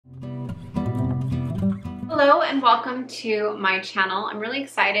Hello and welcome to my channel. I'm really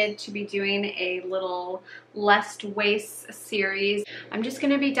excited to be doing a little less waste series. I'm just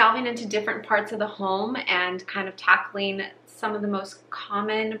going to be delving into different parts of the home and kind of tackling some of the most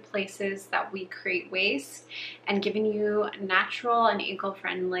common places that we create waste and giving you natural and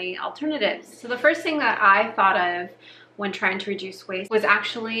eco-friendly alternatives. So the first thing that I thought of when trying to reduce waste was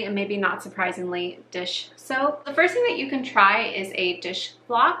actually, and maybe not surprisingly, dish soap. The first thing that you can try is a dish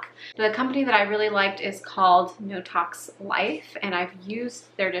block. The company that I really liked is called No Tox Life, and I've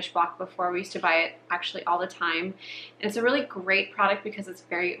used their dish block before. We used to buy it actually all the time. And it's a really great product because it's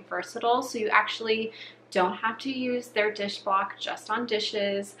very versatile. So you actually don't have to use their dish block just on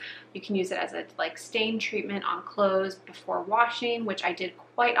dishes. You can use it as a stain treatment on clothes before washing, which I did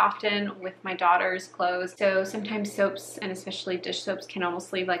quite often with my daughter's clothes. So sometimes soaps, and especially dish soaps, can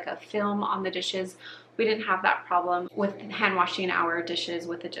almost leave like a film on the dishes. We didn't have that problem with hand washing our dishes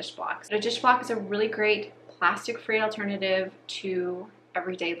with the dish blocks. The dish block is a really great plastic-free alternative to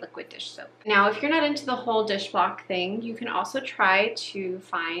everyday liquid dish soap. Now, if you're not into the whole dish block thing, you can also try to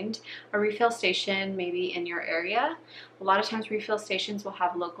find a refill station maybe in your area. A lot of times refill stations will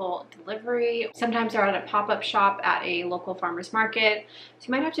have local delivery. Sometimes they're at a pop-up shop at a local farmer's market. So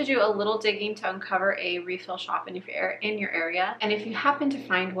you might have to do a little digging to uncover a refill shop in your area. And if you happen to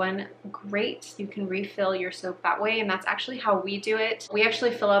find one, great, you can refill your soap that way. And that's actually how we do it. We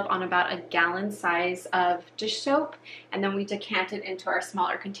actually fill up on about a gallon size of dish soap, and then we decant it into our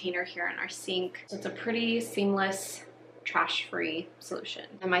smaller container here in our sink. So it's a pretty seamless, trash-free solution.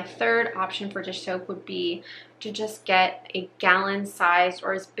 And my third option for dish soap would be to just get a gallon size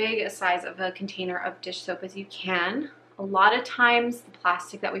or as big a size of a container of dish soap as you can. A lot of times the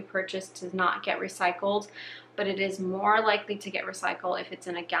plastic that we purchase does not get recycled, but it is more likely to get recycled if it's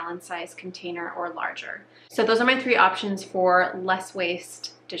in a gallon size container or larger. So those are my three options for less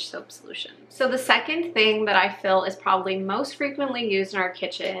waste dish soap solution. So the second thing that I feel is probably most frequently used in our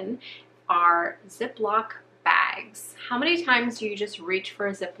kitchen are Ziploc bags. How many times do you just reach for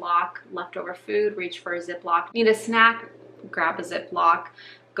a Ziploc, leftover food, reach for a Ziploc, need a snack, grab a Ziploc,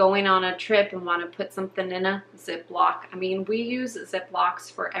 going on a trip and want to put something in a Ziploc? I mean, we use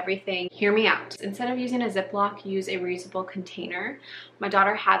Ziplocs for everything. Hear me out. Instead of using a Ziploc, use a reusable container. My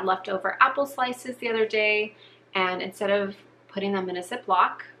daughter had leftover apple slices the other day, and instead of putting them in a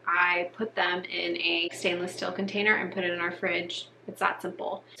Ziploc, I put them in a stainless steel container and put it in our fridge. It's that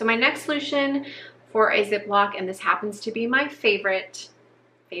simple. So my next solution for a Ziploc, and this happens to be my favorite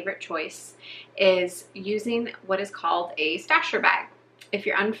choice, is using what is called a stasher bag. If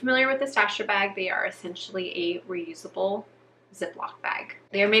you're unfamiliar with the stasher bag, they are essentially a reusable Ziploc bag.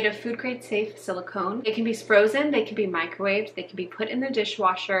 They are made of food grade safe silicone. They can be frozen, they can be microwaved, they can be put in the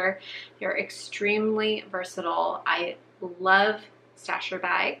dishwasher. They're extremely versatile. I love stasher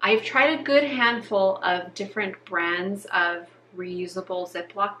bag. I've tried a good handful of different brands of reusable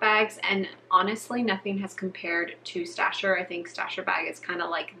Ziploc bags, and honestly nothing has compared to stasher. I think stasher bag is kind of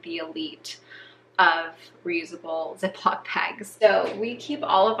like the elite of reusable Ziploc bags. So we keep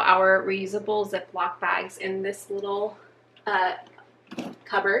all of our reusable Ziploc bags in this little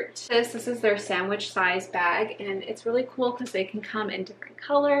cupboard. This is their sandwich size bag, and it's really cool because they can come in different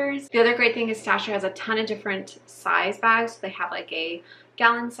colors. The other great thing is Stasher has a ton of different size bags. So they have like a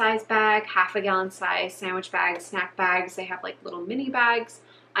gallon size bag, half a gallon size, sandwich bags, snack bags. They have like little mini bags.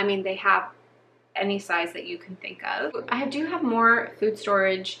 I mean, they have any size that you can think of. I do have more food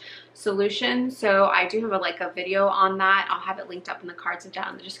storage solutions, so I do have a video on that. I'll have it linked up in the cards and down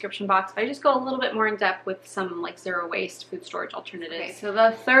in the description box, but I just go a little bit more in depth with some zero waste food storage alternatives. Okay, so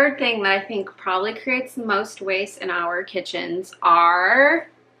the third thing that I think probably creates the most waste in our kitchens are,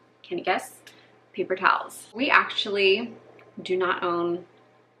 can you guess? Paper towels. We actually do not own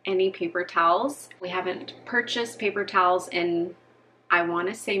any paper towels. We haven't purchased paper towels in, I want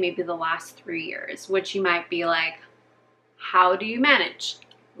to say, maybe the last 3 years, which you might be like, how do you manage?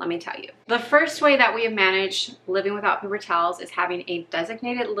 Let me tell you. The first way that we have managed living without paper towels is having a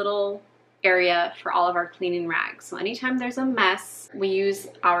designated little area for all of our cleaning rags. So anytime there's a mess, we use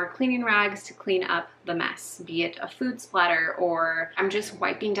our cleaning rags to clean up the mess, be it a food splatter, or I'm just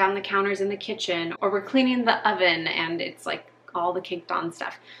wiping down the counters in the kitchen, or we're cleaning the oven and it's like all the caked on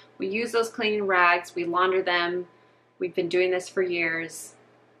stuff. We use those cleaning rags, we launder them. We've been doing this for years.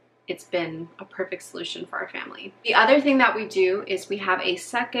 It's been a perfect solution for our family. The other thing that we do is we have a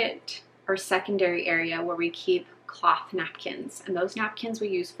secondary area where we keep cloth napkins, and those napkins we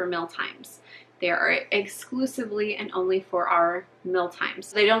use for meal times. They are exclusively and only for our meal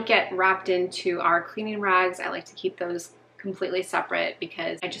times. They don't get wrapped into our cleaning rags. I like to keep those completely separate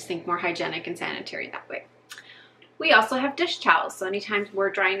because I just think more hygienic and sanitary that way. We also have dish towels. So anytime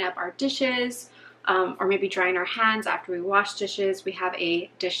we're drying up our dishes or maybe drying our hands after we wash dishes. We have a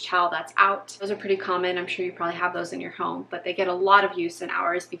dish towel that's out. Those are pretty common. I'm sure you probably have those in your home, but they get a lot of use in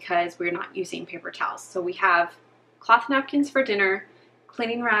ours because we're not using paper towels. So we have cloth napkins for dinner,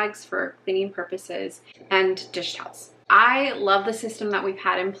 cleaning rags for cleaning purposes, and dish towels. I love the system that we've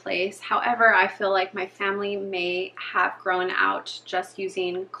had in place. However, I feel like my family may have grown out just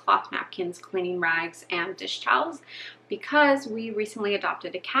using cloth napkins, cleaning rags, and dish towels because we recently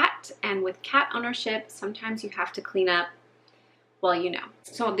adopted a cat, and with cat ownership, sometimes you have to clean up, well, you know.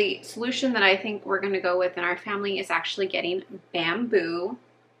 So the solution that I think we're gonna go with in our family is actually getting bamboo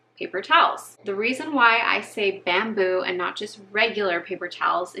paper towels. The reason why I say bamboo and not just regular paper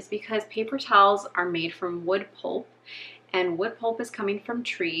towels is because paper towels are made from wood pulp, and wood pulp is coming from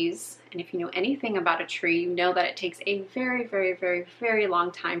trees. And if you know anything about a tree, you know that it takes a very, very, very, very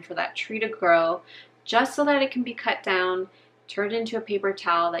long time for that tree to grow just so that it can be cut down, turned into a paper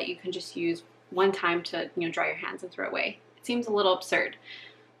towel that you can just use one time to, you know, dry your hands and throw away. It seems a little absurd.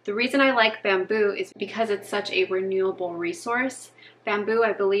 The reason I like bamboo is because it's such a renewable resource. Bamboo,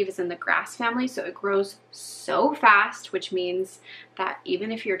 I believe, is in the grass family, so it grows so fast, which means that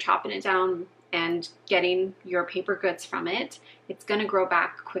even if you're chopping it down and getting your paper goods from it, it's gonna grow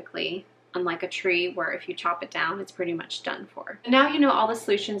back quickly, unlike a tree where if you chop it down, it's pretty much done for. Now you know all the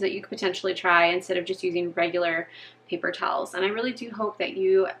solutions that you could potentially try instead of just using regular paper towels. And I really do hope that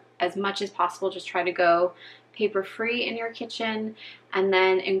you, as much as possible, just try to go paper-free in your kitchen and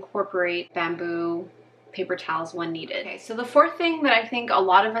then incorporate bamboo paper towels when needed. Okay, so the fourth thing that I think a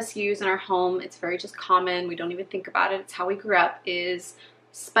lot of us use in our home, it's very just common, we don't even think about it, it's how we grew up, is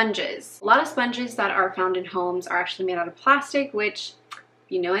sponges. A lot of sponges that are found in homes are actually made out of plastic, which, if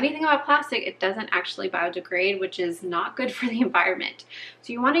you know anything about plastic, it doesn't actually biodegrade, which is not good for the environment.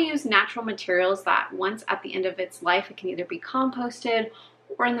 So you want to use natural materials that once at the end of its life, it can either be composted,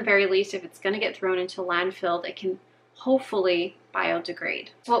 or in the very least, if it's going to get thrown into landfill, it can hopefully biodegrade.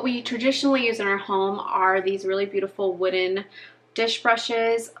 What we traditionally use in our home are these really beautiful wooden dish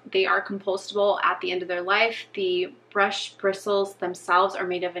brushes. They are compostable at the end of their life. The brush bristles themselves are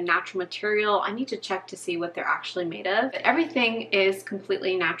made of a natural material. I need to check to see what they're actually made of, but everything is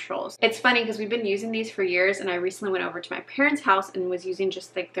completely natural. It's funny because we've been using these for years, and I recently went over to my parents' house and was using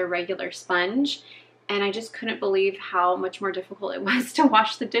just like their regular sponge, and I just couldn't believe how much more difficult it was to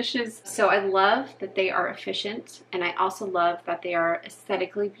wash the dishes. So I love that they are efficient, and I also love that they are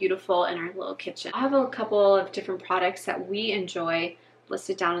aesthetically beautiful in our little kitchen. I have a couple of different products that we enjoy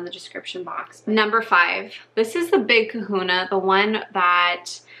listed down in the description box. Number 5, this is the big kahuna, the one that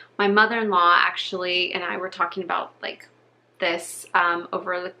my mother-in-law actually and I were talking about like this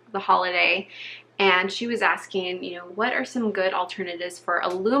over the holiday. And she was asking, you know, what are some good alternatives for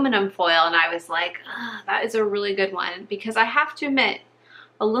aluminum foil? And I was like, that is a really good one, because I have to admit,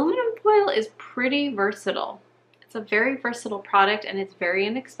 aluminum foil is pretty versatile. It's a very versatile product, and it's very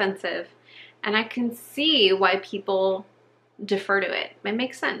inexpensive. And I can see why people defer to it. It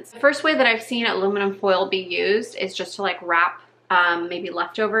makes sense. The first way that I've seen aluminum foil be used is just to like wrap maybe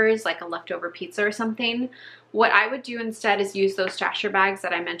leftovers, like a leftover pizza or something. What I would do instead is use those stasher bags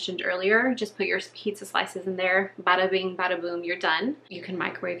that I mentioned earlier. Just put your pizza slices in there, bada bing, bada boom, you're done. You can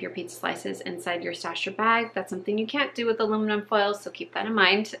microwave your pizza slices inside your stasher bag. That's something you can't do with aluminum foil, so keep that in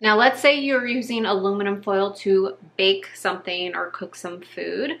mind. Now let's say you're using aluminum foil to bake something or cook some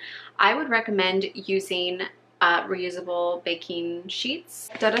food. I would recommend using reusable baking sheets.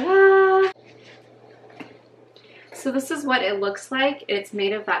 Da-da-da! So this is what it looks like. It's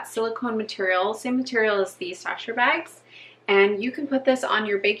made of that silicone material, same material as the stasher bags. And you can put this on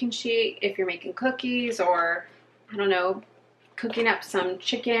your baking sheet if you're making cookies or, I don't know, cooking up some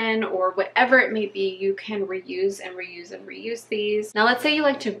chicken or whatever it may be. You can reuse and reuse and reuse these. Now let's say you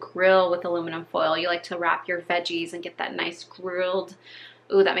like to grill with aluminum foil. You like to wrap your veggies and get that nice grilled,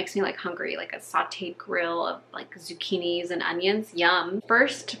 ooh, that makes me like hungry, like a sauteed grill of like zucchinis and onions, yum.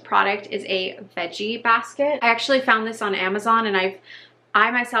 First product is a veggie basket. I actually found this on Amazon, and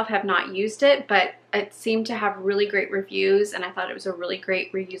I myself have not used it, but it seemed to have really great reviews, and I thought it was a really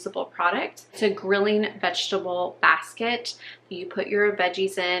great reusable product. It's a grilling vegetable basket that you put your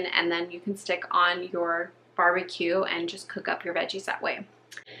veggies in, and then you can stick on your barbecue and just cook up your veggies that way.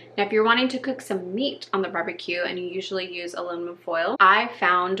 Now, if you're wanting to cook some meat on the barbecue and you usually use aluminum foil, I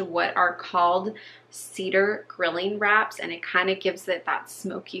found what are called cedar grilling wraps, and it kind of gives it that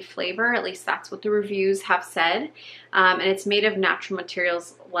smoky flavor. At least that's what the reviews have said. And it's made of natural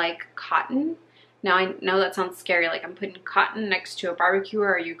materials like cotton. Now I know that sounds scary, like I'm putting cotton next to a barbecue,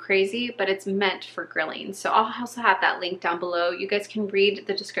 or are you crazy? But it's meant for grilling. So I'll also have that link down below. You guys can read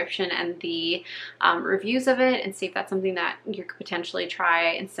the description and the reviews of it and see if that's something that you could potentially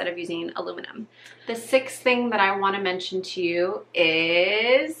try instead of using aluminum. The sixth thing that I want to mention to you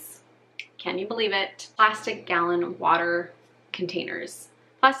is, can you believe it? Plastic gallon water containers.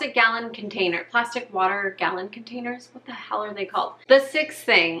 Plastic water gallon containers? What the hell are they called? The sixth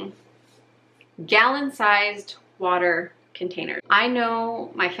thing, gallon-sized water containers. I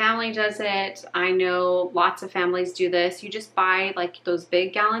know my family does it. I know lots of families do this. You just buy like those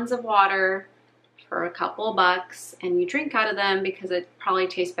big gallons of water for a couple bucks and you drink out of them because it probably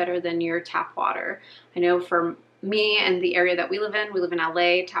tastes better than your tap water. I know for me and the area that we live in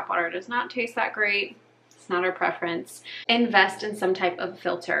LA, tap water does not taste that great. It's not our preference. Invest in some type of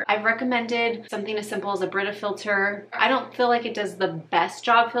filter. I've recommended something as simple as a Brita filter. I don't feel like it does the best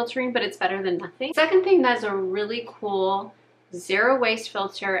job filtering, but it's better than nothing. Second thing, that's a really cool zero waste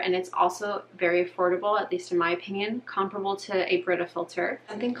filter, and it's also very affordable, at least in my opinion, comparable to a Brita filter.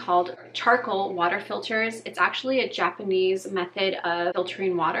 Something called charcoal water filters. It's actually a Japanese method of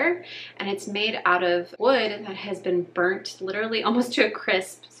filtering water, and it's made out of wood that has been burnt literally almost to a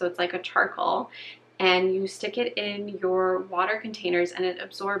crisp, so it's like a charcoal. And you stick it in your water containers and it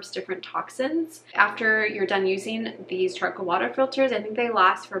absorbs different toxins. After you're done using these charcoal water filters, I think they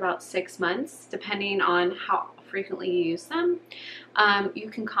last for about 6 months, depending on how frequently you use them.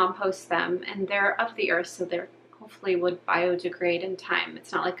 You can compost them, and they're of the earth, so they're hopefully would biodegrade in time.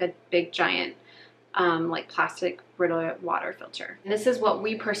 It's not like a big giant like plastic Brita water filter. And this is what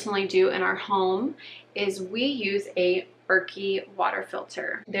we personally do in our home, is we use a Berkey water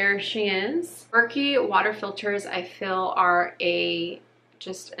filter. There she is. Berkey water filters, I feel, are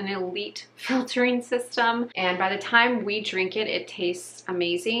just an elite filtering system, and by the time we drink it, it tastes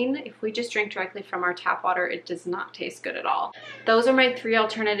amazing. If we just drink directly from our tap water, it does not taste good at all. Those are my 3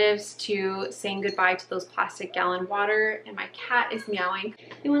 alternatives to saying goodbye to those plastic gallon water, and my cat is meowing.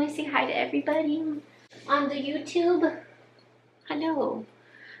 You want to say hi to everybody on the YouTube? Hello.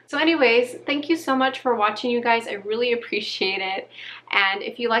 So anyways, thank you so much for watching, you guys. I really appreciate it. And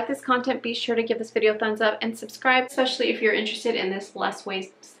if you like this content, be sure to give this video a thumbs up and subscribe, especially if you're interested in this less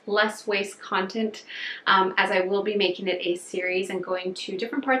waste content, as I will be making it a series and going to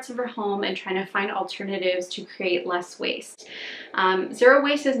different parts of our home and trying to find alternatives to create less waste. Zero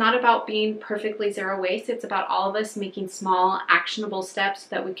waste is not about being perfectly zero waste. It's about all of us making small, actionable steps so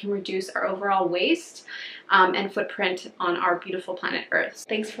that we can reduce our overall waste and footprint on our beautiful planet Earth.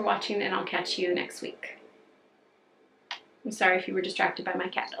 Thanks for watching, and I'll catch you next week. I'm sorry if you were distracted by my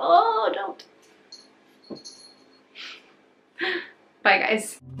cat. Oh, don't. Bye,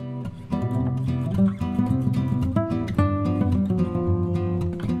 guys.